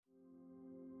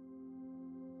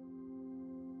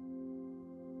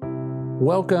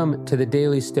Welcome to the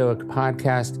Daily Stoic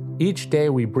Podcast. Each day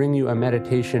we bring you a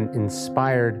meditation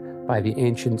inspired by the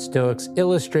ancient Stoics,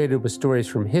 illustrated with stories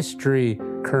from history,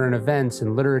 current events,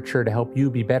 and literature to help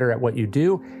you be better at what you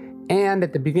do. And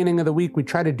at the beginning of the week, we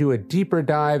try to do a deeper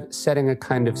dive, setting a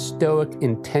kind of Stoic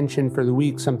intention for the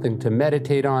week, something to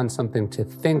meditate on, something to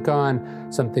think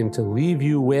on, something to leave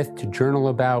you with, to journal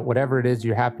about, whatever it is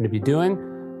you happen to be doing.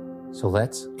 So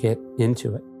let's get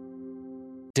into it.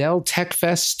 Dell Tech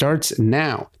Fest starts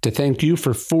now. To thank you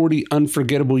for 40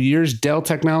 unforgettable years, Dell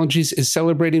Technologies is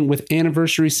celebrating with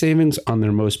anniversary savings on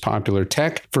their most popular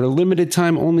tech. For a limited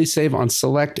time, only save on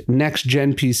select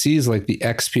next-gen PCs like the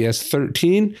XPS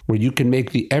 13, where you can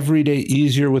make the everyday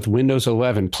easier with Windows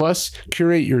 11. Plus,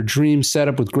 curate your dream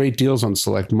setup with great deals on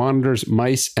select monitors,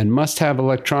 mice, and must-have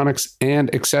electronics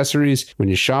and accessories. When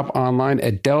you shop online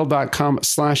at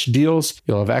Dell.com/deals,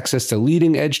 you'll have access to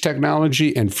leading-edge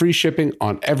technology and free shipping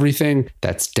on everything.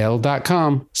 That's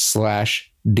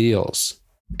Dell.com/deals.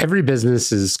 Every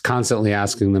business is constantly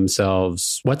asking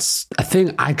themselves, what's a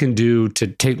thing I can do to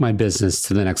take my business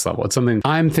to the next level? It's something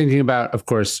I'm thinking about, of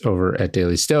course, over at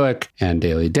Daily Stoic and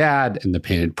Daily Dad and The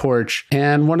Painted Porch.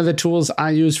 And one of the tools I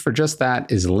use for just that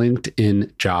is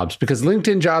LinkedIn Jobs, because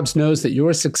LinkedIn Jobs knows that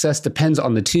your success depends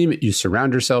on the team you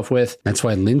surround yourself with. That's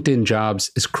why LinkedIn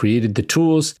Jobs has created the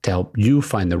tools to help you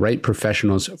find the right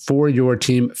professionals for your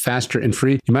team faster and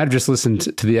free. You might have just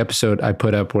listened to the episode I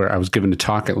put up where I was given a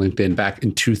talk at LinkedIn back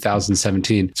in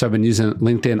 2017. So I've been using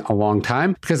LinkedIn a long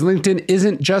time because LinkedIn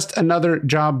isn't just another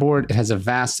job board. It has a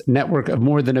vast network of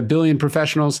more than 1 billion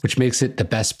professionals, which makes it the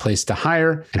best place to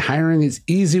hire. And hiring is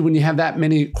easy when you have that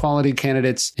many quality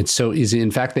candidates. It's so easy,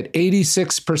 in fact, that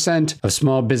 86% of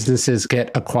small businesses get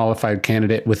a qualified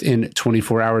candidate within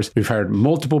 24 hours. We've hired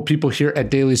multiple people here at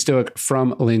Daily Stoic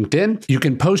from LinkedIn. You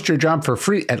can post your job for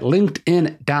free at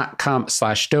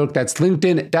linkedin.com/stoic. That's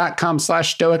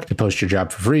linkedin.com/stoic to post your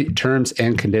job for free. Terms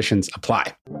and conditions apply.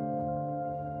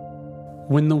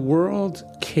 When the world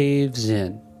caves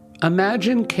in,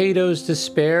 imagine Cato's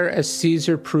despair as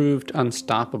Caesar proved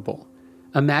unstoppable.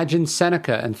 Imagine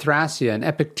Seneca and Thrasea and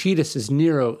Epictetus as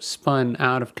Nero spun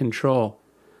out of control.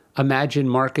 Imagine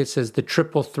Marcus as the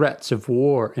triple threats of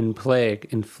war and plague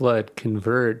and flood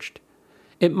converged.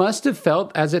 It must have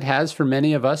felt, as it has for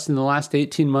many of us in the last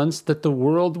 18 months, that the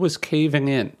world was caving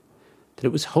in, that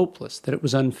it was hopeless, that it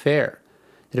was unfair,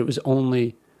 that it was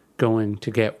only going to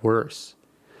get worse.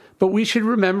 But we should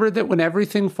remember that when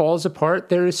everything falls apart,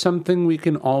 there is something we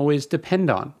can always depend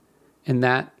on, and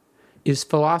that is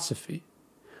philosophy.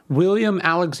 William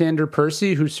Alexander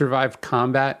Percy, who survived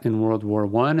combat in World War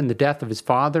I and the death of his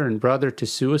father and brother to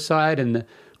suicide in the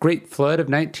Great Flood of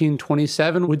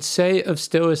 1927, would say of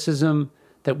Stoicism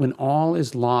that when all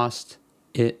is lost,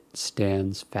 it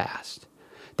stands fast.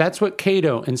 That's what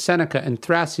Cato and Seneca and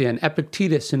Thrasea and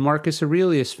Epictetus and Marcus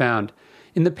Aurelius found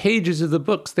in the pages of the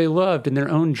books they loved, in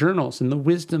their own journals, in the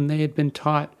wisdom they had been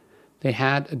taught. They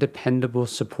had a dependable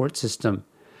support system.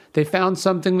 They found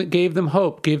something that gave them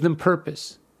hope, gave them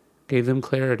purpose, gave them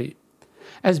clarity.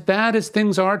 As bad as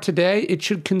things are today, it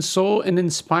should console and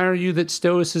inspire you that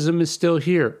Stoicism is still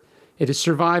here. It has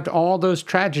survived all those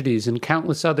tragedies and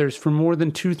countless others for more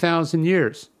than 2,000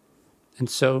 years. And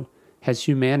so has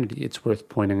humanity, it's worth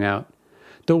pointing out.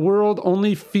 The world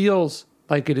only feels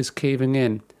like it is caving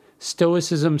in.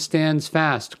 Stoicism stands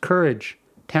fast. Courage,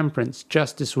 temperance,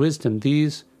 justice, wisdom,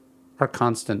 these are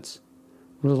constants.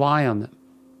 Rely on them.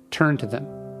 Turn to them.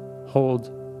 Hold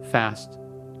fast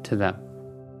to them.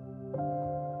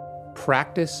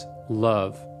 Practice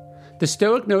love. The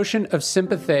Stoic notion of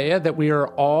sympatheia, that we are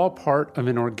all part of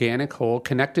an organic whole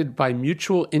connected by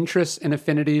mutual interests and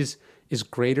affinities, is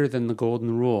greater than the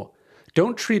golden rule.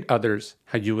 Don't treat others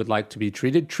how you would like to be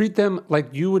treated. Treat them like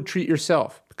you would treat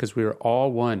yourself, because we are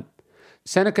all one.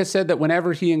 Seneca said that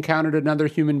whenever he encountered another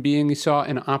human being, he saw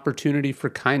an opportunity for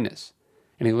kindness.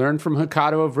 And he learned from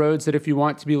Hokkaido of Rhodes that if you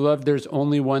want to be loved, there's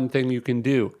only one thing you can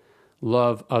do: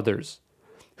 love others.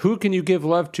 Who can you give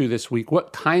love to this week?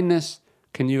 What kindness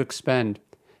can you expend?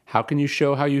 How can you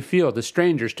show how you feel to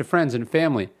strangers, to friends and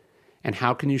family? And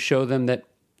how can you show them that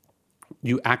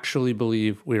you actually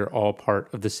believe we are all part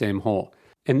of the same whole?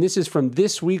 And this is from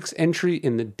this week's entry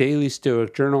in the Daily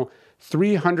Stoic Journal,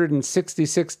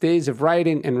 366 Days of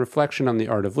Writing and Reflection on the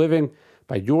Art of Living,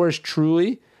 by yours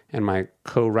truly and my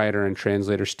co-writer and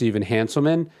translator, Stephen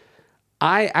Hanselman.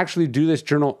 I actually do this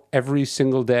journal every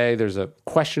single day. There's a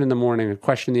question in the morning, a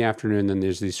question in the afternoon, then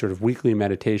there's these sort of weekly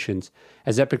meditations.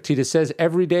 As Epictetus says,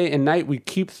 every day and night we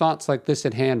keep thoughts like this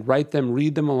at hand, write them,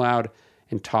 read them aloud,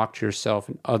 and talk to yourself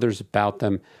and others about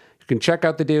them. You can check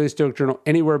out the Daily Stoic Journal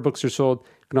anywhere books are sold.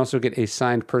 You can also get a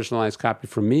signed, personalized copy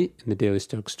from me in the Daily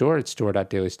Stoic store at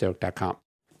store.dailystoic.com.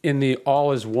 In the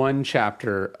All is One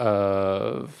chapter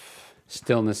of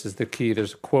Stillness is the Key,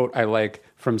 there's a quote I like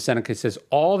from Seneca. It says,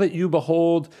 "All that you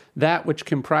behold, that which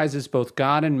comprises both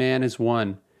God and man is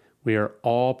one. We are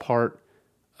all part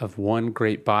of one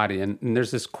great body." And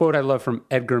there's this quote I love from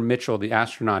Edgar Mitchell, the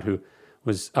astronaut who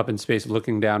was up in space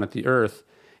looking down at the Earth.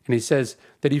 And he says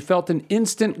that he felt an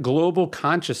instant global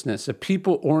consciousness, a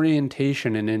people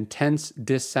orientation, an intense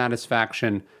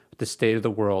dissatisfaction with the state of the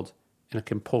world, and a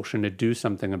compulsion to do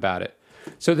something about it.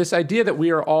 So this idea that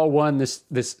we are all one, this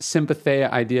sympatheia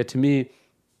idea, to me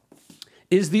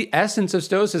is the essence of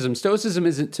Stoicism. Stoicism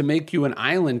isn't to make you an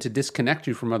island, to disconnect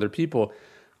you from other people.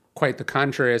 Quite the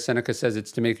contrary, as Seneca says,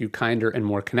 it's to make you kinder and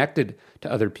more connected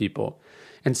to other people.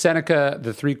 And Seneca,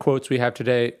 the three quotes we have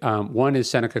today, one is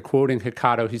Seneca quoting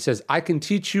Hecate. He says, "I can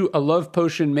teach you a love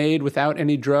potion made without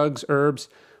any drugs, herbs,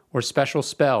 or special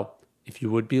spell. If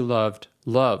you would be loved,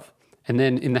 love." And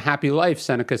then in The Happy Life,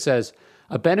 Seneca says,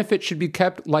 "A benefit should be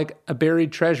kept like a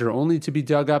buried treasure, only to be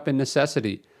dug up in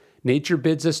necessity. Nature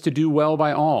bids us to do well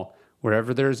by all.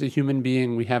 Wherever there is a human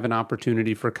being, we have an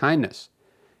opportunity for kindness."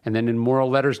 And then in Moral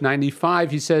Letters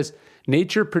 95, he says,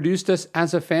 "Nature produced us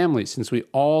as a family, since we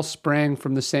all sprang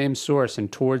from the same source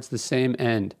and towards the same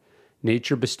end.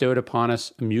 Nature bestowed upon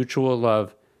us a mutual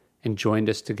love and joined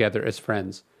us together as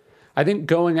friends." I think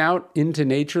going out into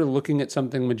nature, looking at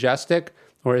something majestic,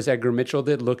 or as Edgar Mitchell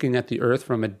did, looking at the earth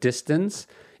from a distance,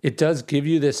 it does give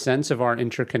you this sense of our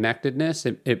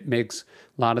interconnectedness. It makes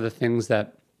a lot of the things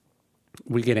that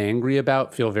we get angry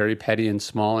about feel very petty and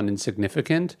small and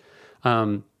insignificant.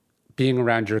 Being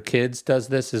around your kids does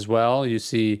this as well. You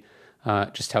see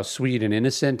just how sweet and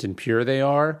innocent and pure they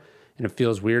are, and it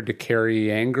feels weird to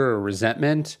carry anger or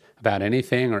resentment about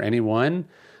anything or anyone.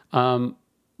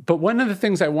 But one of the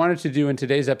things I wanted to do in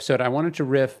today's episode, I wanted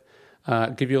to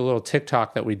give you a little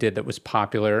TikTok that we did that was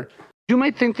popular. You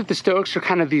might think that the Stoics are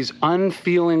kind of these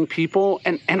unfeeling people,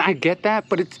 and I get that,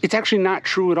 but it's actually not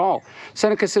true at all.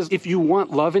 Seneca says, if you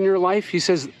want love in your life, he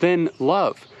says, then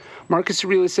love. Marcus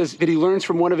Aurelius says that he learns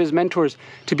from one of his mentors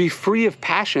to be free of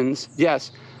passions,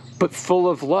 yes, but full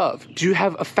of love. Do you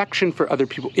have affection for other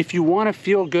people? If you want to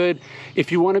feel good,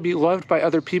 if you want to be loved by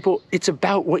other people, it's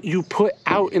about what you put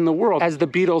out in the world. As the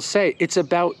Beatles say, it's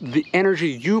about the energy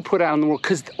you put out in the world,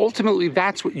 because ultimately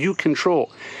that's what you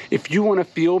control. If you want to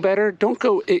feel better, don't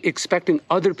go expecting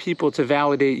other people to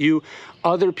validate you,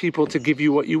 other people to give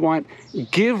you what you want.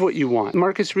 Give what you want.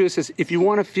 Marcus Aurelius says, if you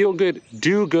want to feel good,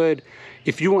 do good.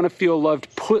 If you want to feel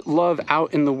loved, put love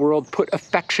out in the world, put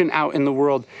affection out in the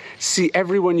world. See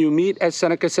everyone you meet, as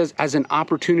Seneca says, as an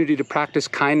opportunity to practice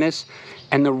kindness,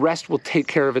 and the rest will take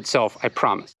care of itself, I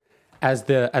promise. As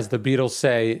the Beatles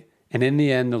say, and in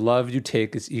the end, the love you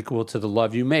take is equal to the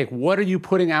love you make. What are you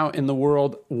putting out in the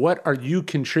world? What are you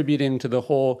contributing to the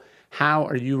whole? How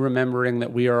are you remembering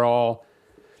that we are all,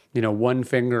 one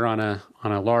finger on a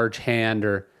large hand,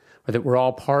 or that we're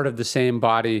all part of the same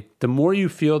body? The more you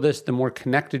feel this, the more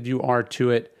connected you are to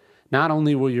it. Not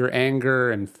only will your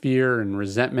anger and fear and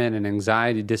resentment and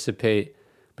anxiety dissipate,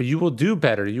 but you will do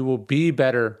better. You will be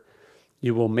better.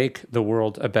 You will make the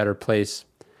world a better place.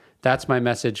 That's my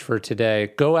message for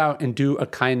today. Go out and do a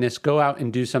kindness. Go out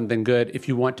and do something good. If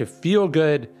you want to feel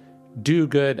good, do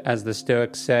good, as the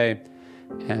Stoics say.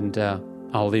 And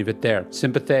I'll leave it there.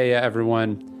 Sympatheia,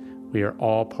 everyone. We are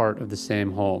all part of the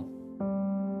same whole.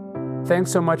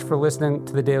 Thanks so much for listening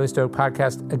to the Daily Stoic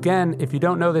Podcast. Again, if you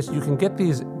don't know this, you can get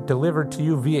these delivered to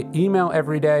you via email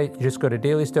every day. You just go to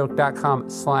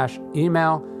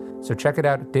dailystoic.com/email. So check it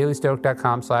out,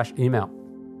 dailystoic.com/email.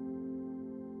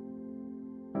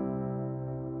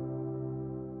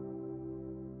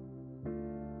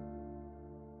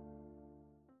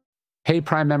 Hey,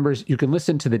 Prime members, you can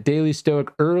listen to the Daily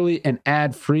Stoic early and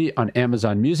ad-free on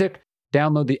Amazon Music.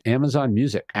 Download the Amazon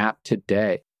Music app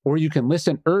today. Or you can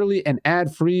listen early and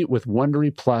ad-free with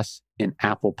Wondery Plus in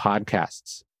Apple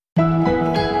Podcasts.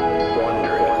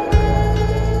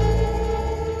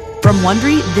 From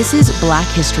Wondery, this is Black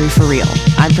History for Real.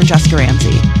 I'm Francesca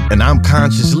Ramsey. And I'm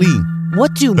Conscious Lee.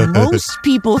 What do most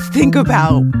people think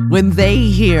about when they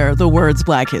hear the words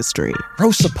Black History?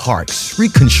 Rosa Parks,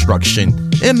 Reconstruction,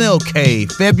 MLK,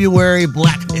 February,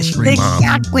 Black History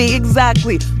Month.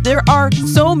 Exactly. There are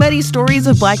so many stories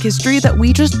of Black history that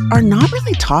we just are not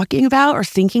really talking about or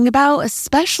thinking about,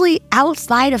 especially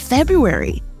outside of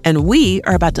February. And we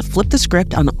are about to flip the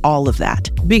script on all of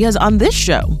that. Because on this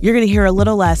show, you're going to hear a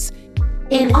little less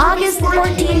In August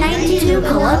 1492,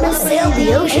 Columbus sailed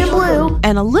the ocean blue.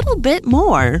 And a little bit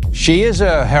more. She is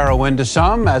a heroine to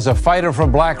some. As a fighter for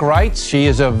black rights, she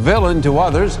is a villain to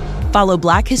others. Follow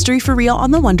Black History for Real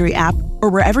on the Wondery app or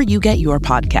wherever you get your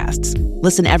podcasts.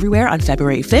 Listen everywhere on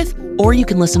February 5th, or you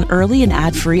can listen early and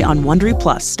ad-free on Wondery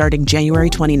Plus starting January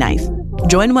 29th.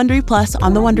 Join Wondery Plus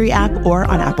on the Wondery app or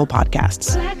on Apple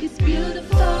Podcasts.